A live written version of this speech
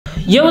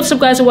Yo, what's up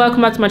guys, and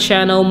welcome back to my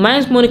channel. My name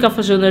is Monica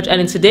from Zundert, and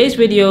in today's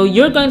video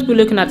you're going to be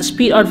looking at the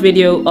speed art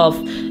video of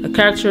a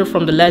character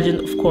from The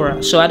Legend of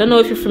Korra. So I don't know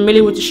if you're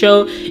familiar with the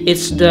show.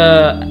 It's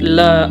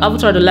the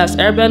Avatar The Last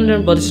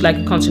Airbender, but it's like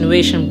a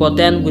continuation, but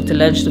then with The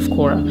Legend of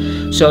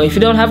Korra. So if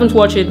you haven't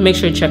watched it, make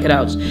sure you check it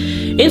out.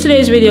 In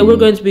today's video we're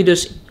going to be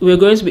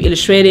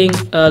illustrating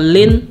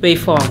Lin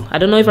Beifong. I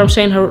don't know if I'm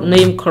saying her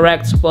name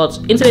correct, but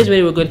in today's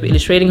video we're going to be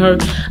illustrating her.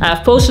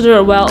 I've posted her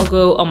a while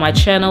ago on my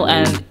channel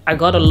and I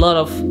got a lot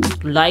of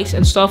likes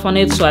and stuff on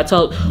it, so I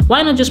thought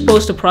why not just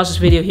post a process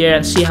video here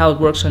and see how it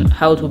works and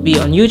how it will be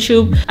on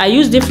YouTube. I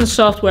used different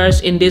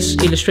softwares in this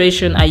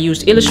illustration. I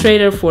used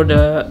Illustrator for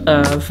the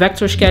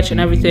vector sketch and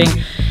everything,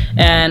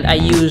 and I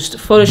used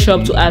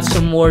Photoshop to add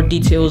some more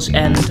details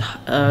and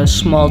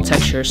small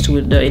textures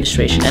to the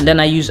illustration, and then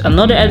I used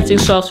another editing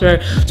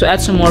software to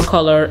add some more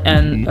color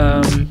and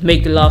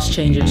make the last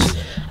changes.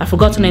 I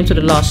forgot the name to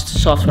the last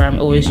software I'm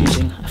always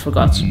using. I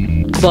forgot.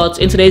 But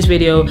in today's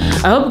video,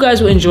 I hope you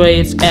guys will enjoy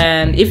it,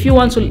 and if you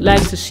want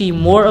to see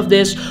more of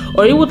this,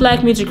 or you would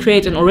like me to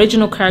create an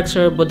original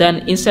character, but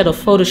then instead of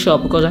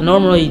Photoshop, because I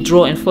normally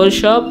draw in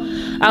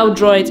Photoshop, I'll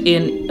draw it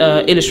in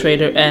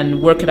Illustrator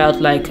and work it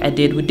out like I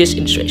did with this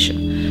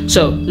illustration.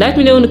 So let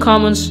me know in the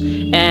comments,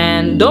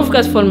 and don't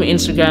forget to follow me on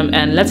Instagram,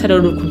 and let's head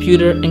over to the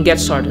computer and get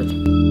started.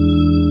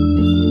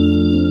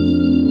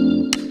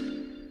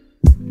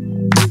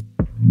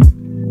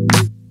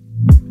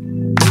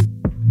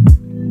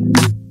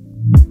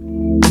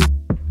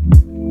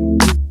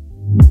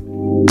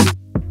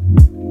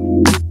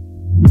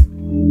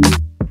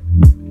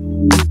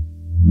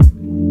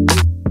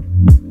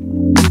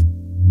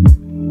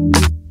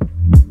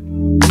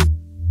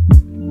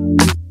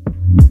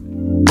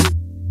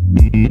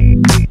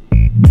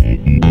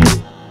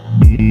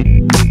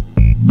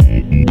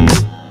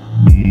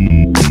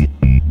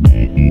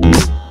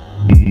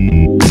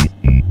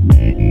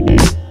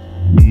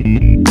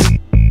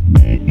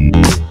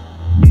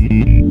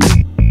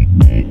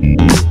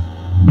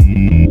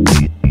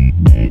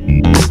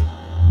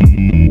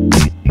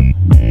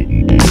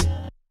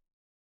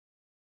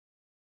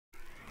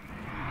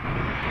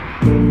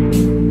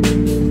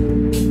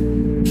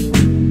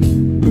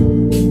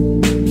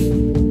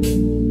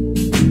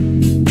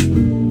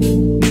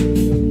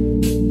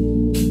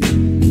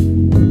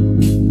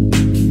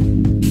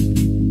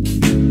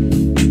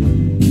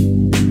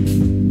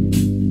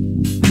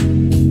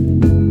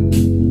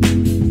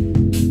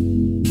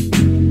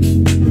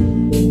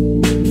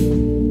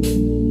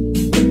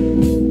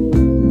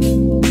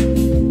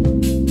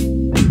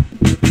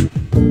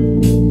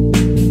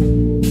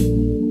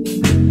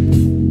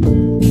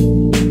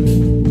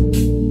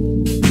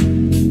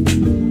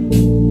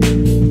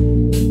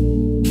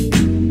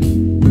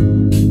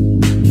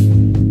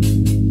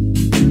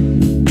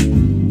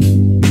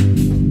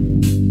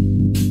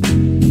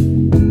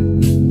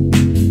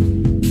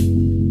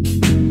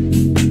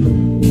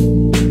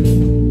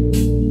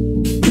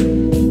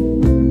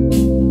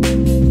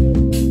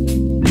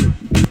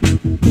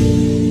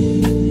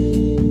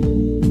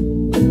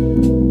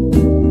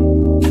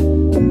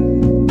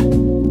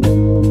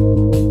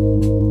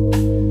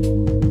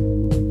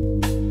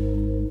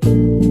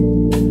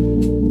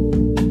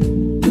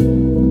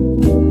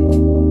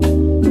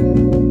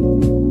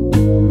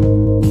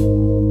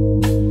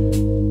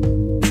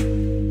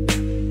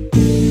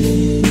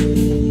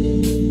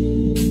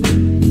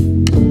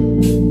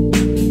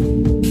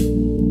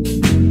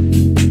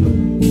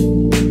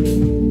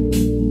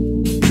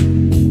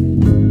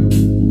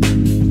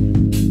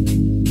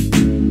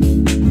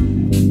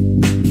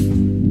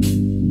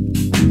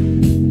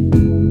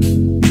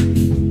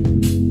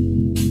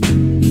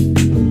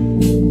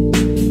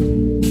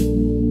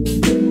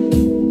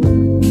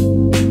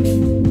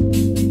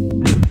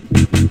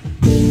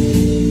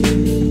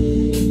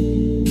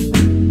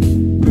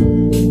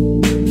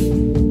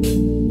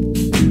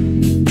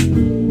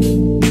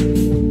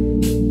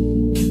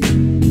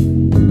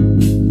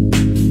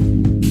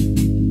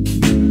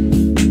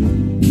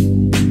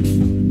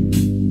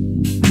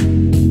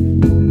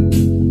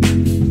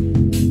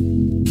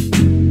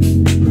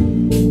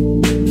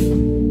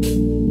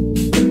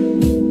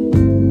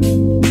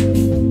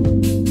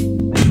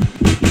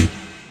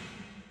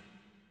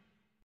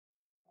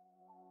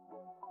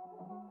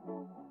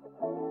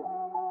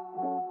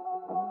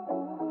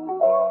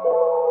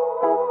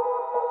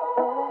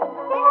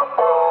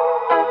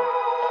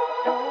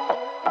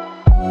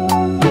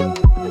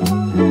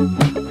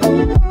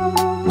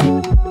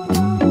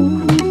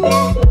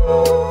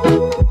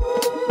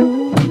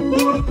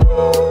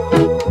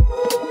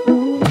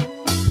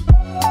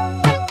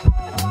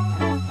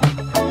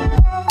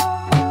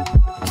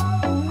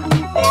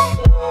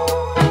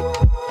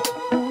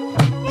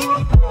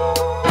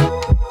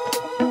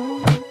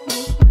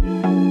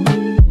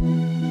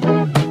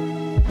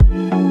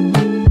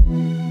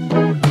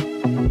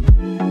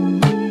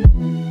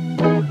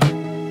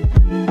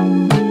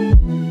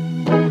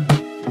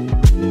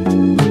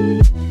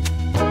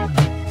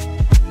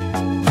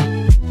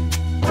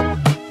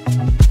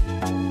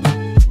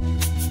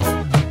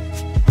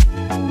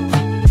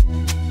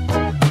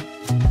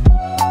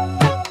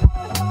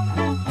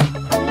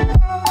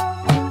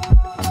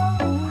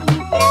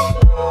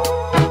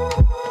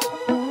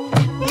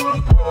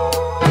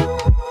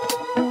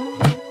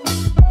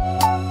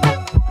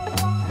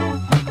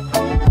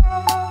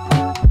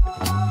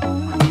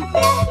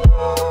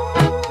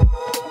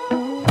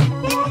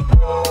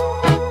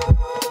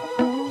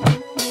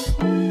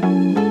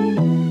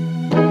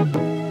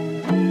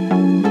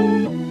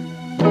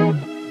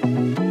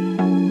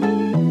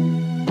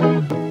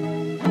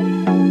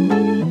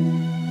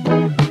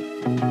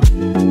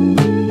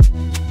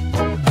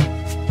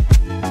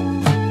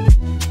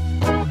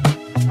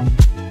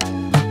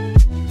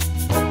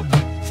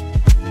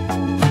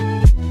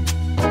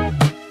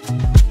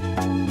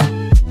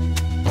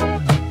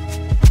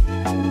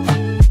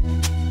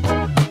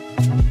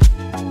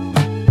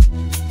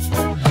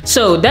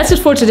 So that's it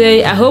for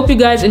today. I hope you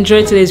guys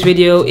enjoyed today's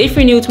video. If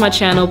you're new to my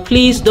channel,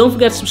 please don't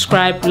forget to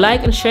subscribe,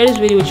 like and share this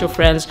video with your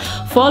friends.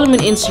 Follow me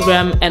on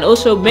Instagram, and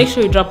also make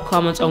sure you drop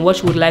comments on what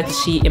you would like to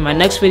see in my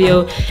next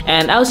video.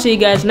 And I'll see you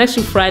guys next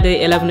week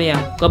Friday 11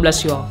 AM. God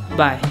bless you all.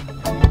 Bye.